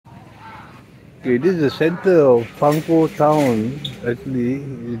Okay, this is the center of Pangkor town, actually,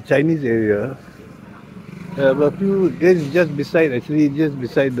 in Chinese area. But few, this is just beside, actually, just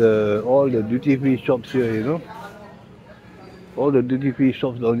beside the all the duty free shops here, you know. All the duty free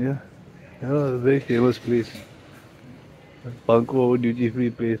shops down here. You know, a very famous place. Pangkor duty free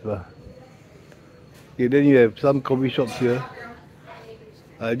place lah. Okay, then you have some coffee shops here.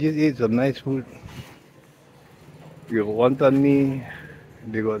 I just ate some nice food. You got wonton mee,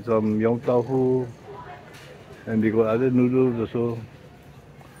 they got some yong tau foo, and they got other noodles also.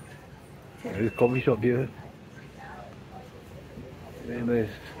 There's a coffee shop here. Very nice.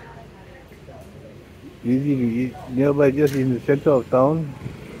 Easy to eat. Nearby, just in the center of town.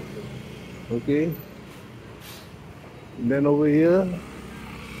 Okay. And then over here,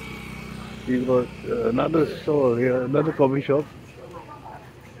 we got another store here, another coffee shop.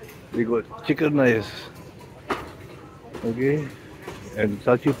 We got chicken rice. Okay. And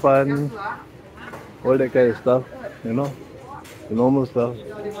sachipan, all that kind of stuff, you know, the normal stuff.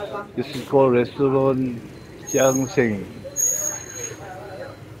 This is called restaurant Chiang Seng.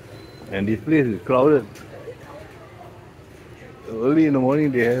 And this place is crowded. Early in the morning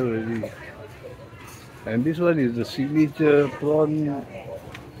they have already. And this one is the signature prawn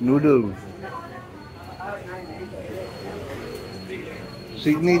noodle.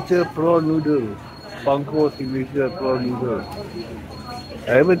 Signature prawn noodle. Pangkor signature prawn noodle.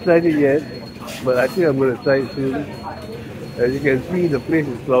 I haven't tried it yet, but I think I'm going to try it soon. As you can see, the place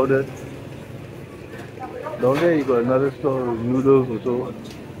is crowded. Down there you got another store with noodles also.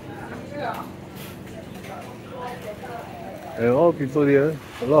 And all people here,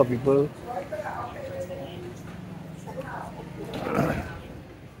 a lot of people.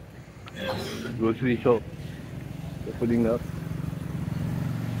 Grocery shop opening up.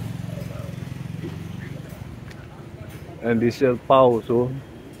 And they sell pao also.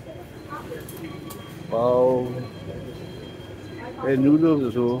 Pao and noodles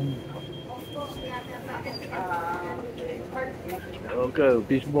also. All kind of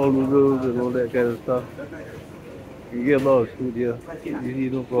fishball noodles and all that kind of stuff. You get a lot of food here. Easy,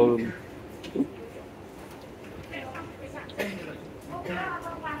 no problem.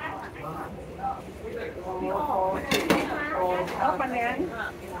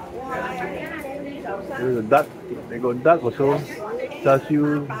 There's a duck. They got duck also. Char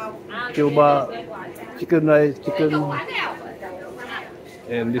siu, kyoba, chicken rice, chicken.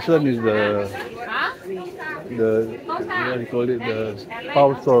 And this one is the what do you call it? The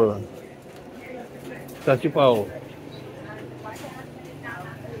pao stall. Char siu pao.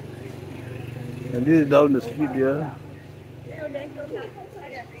 And this is down the street here.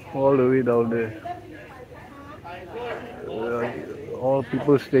 All the way down there. All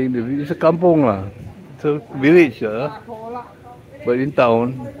people staying there. It's a kampong lah. It's a village, but in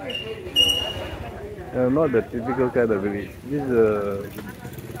town. Not the typical kind of village. This is a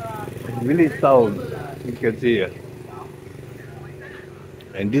village town, you can see here.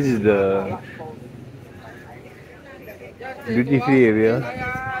 And this is the duty free area.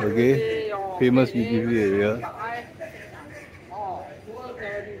 Okay, famous duty free area.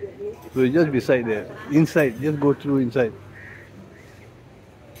 So just beside there, inside, just go through inside.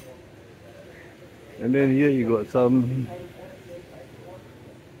 And then here you got some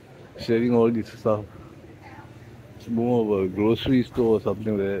selling all this stuff. It's more of a grocery store or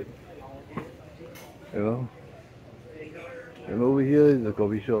something like that. You know? And over here is a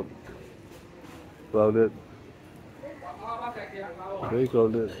coffee shop. Crowded. Very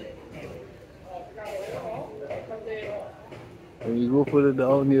crowded. When you go further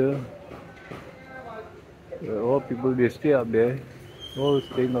down here, all people, they stay up there. All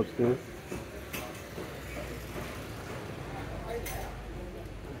staying upstairs.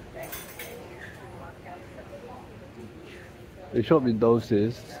 The shop is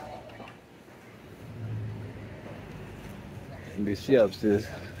downstairs. And they stay upstairs.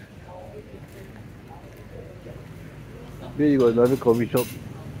 There you got another coffee shop.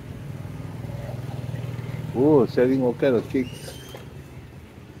 Oh, selling all kind of cakes.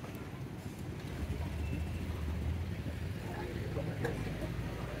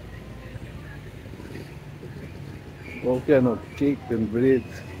 All kind of cake and bread.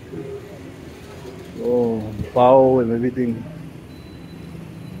 Oh, pao and everything.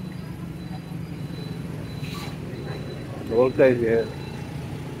 All kinds here.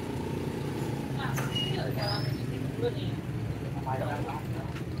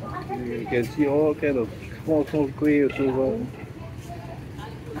 You can see all kind of small kueh also.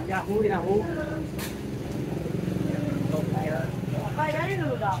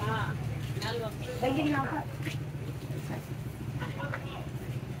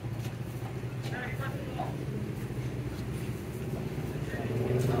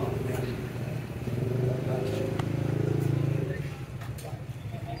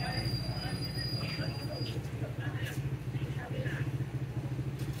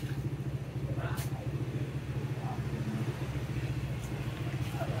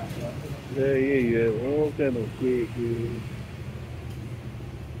 There, here you have all kind of kuih,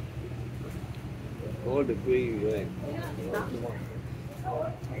 all the kuih you like,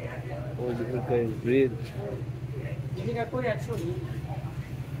 all different kinds of bread,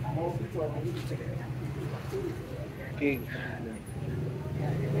 cakes.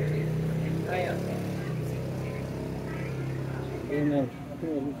 Very nice.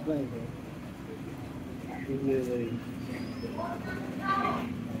 Oh, looks nice. It's very nice.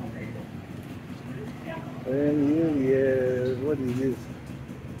 And here we have, what is this?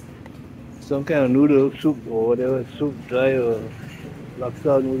 Some kind of noodle soup or whatever, soup dry or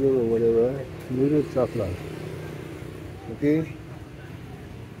laksa noodle or whatever. Noodle stuff lah. Okay?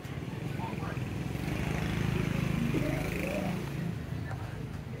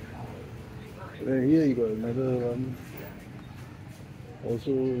 And here you got another one.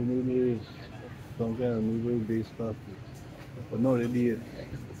 Also noodles, some kind of noodle based stuff. But not ready yet.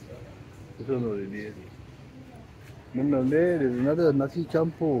 This one not ready yet. Then down there's another nasi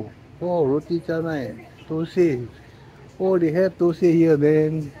campur. Oh, roti canai, thosai. Oh, they have thosai here,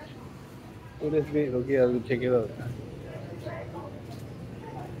 man. Oh, that's great. Okay, I'll check it out.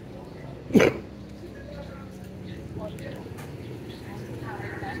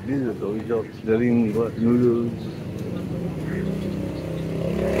 This is a coffee shop selling what, noodles.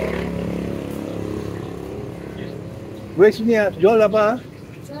 Where's sini ah? Jual apa?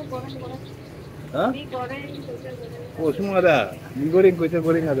 Hah? Mie goreng, kucing goreng. Oh, semua ada. Mie goreng, kuih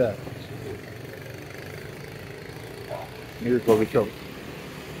goreng ada. This is coffee shop.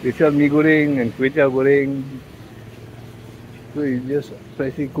 They sell mie goreng and kuih goreng. So you just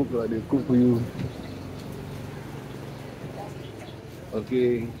spicy cook lah. They cook for you.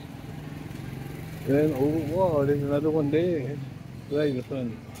 Okay. Then, oh wow, there's another one there. Right in the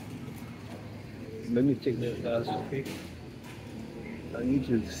front. Let me check the glass, okay? I need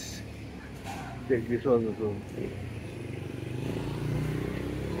to check this one also.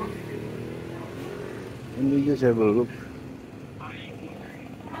 Let me just have a look.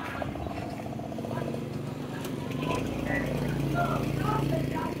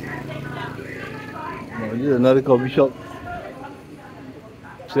 Oh, this is another coffee shop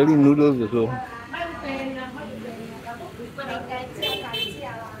selling noodles also.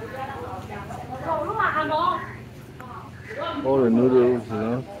 All the noodles, you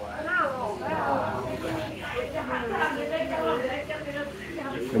know.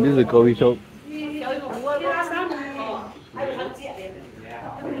 And this is a coffee shop.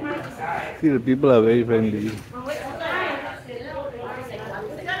 See, the people are very friendly.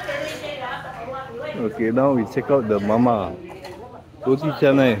 Okay, now we check out the mama. Roti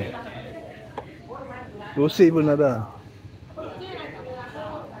canai. Thosai pun ada.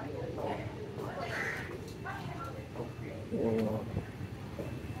 Oh.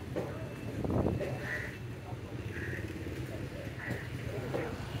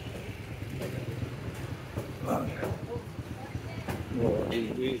 Oh,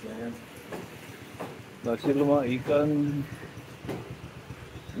 great, man. Nasi lemak ikan.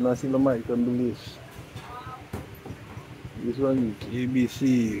 Nasi lemak ikan bilis. This one is ABC.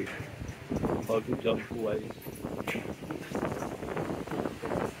 Batu campur ais.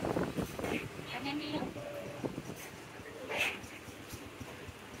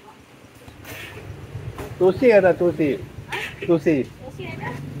 Thosai ada thosai. Thosai.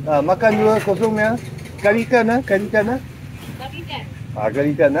 Ah, makan dulu kosong ya. Kari ikan ah, kari ikan ah. Kari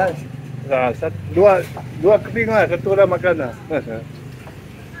ikan ah. Dua keping lah, satu orang makan lah.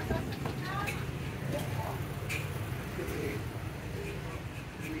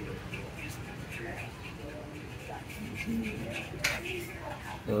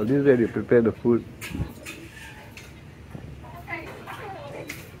 So this is where they prepare the food.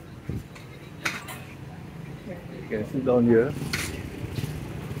 You can sit down here.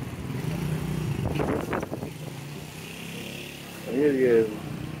 Here you have,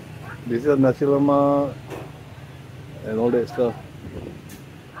 this is nasi lemak and all that stuff.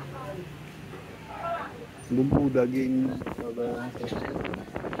 Bumbu daging.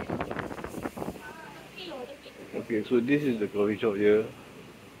 Okay, so this is the coffee shop here.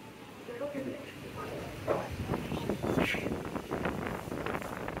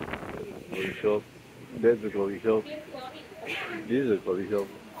 Coffee shop. That's the coffee shop. This is the coffee shop.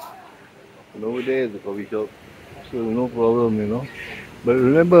 And over there is the coffee shop. So no problem, you know. But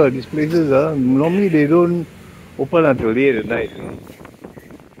remember, these places, normally they don't open until late at night. You know?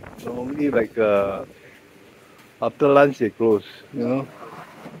 Normally, like after lunch they close. You know,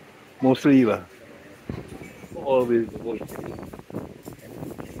 mostly lah. Always.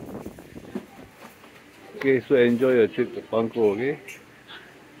 Okay, so enjoy your trip to Pangkor. Okay.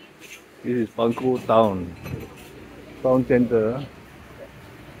 This is Pangkor town center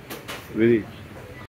village.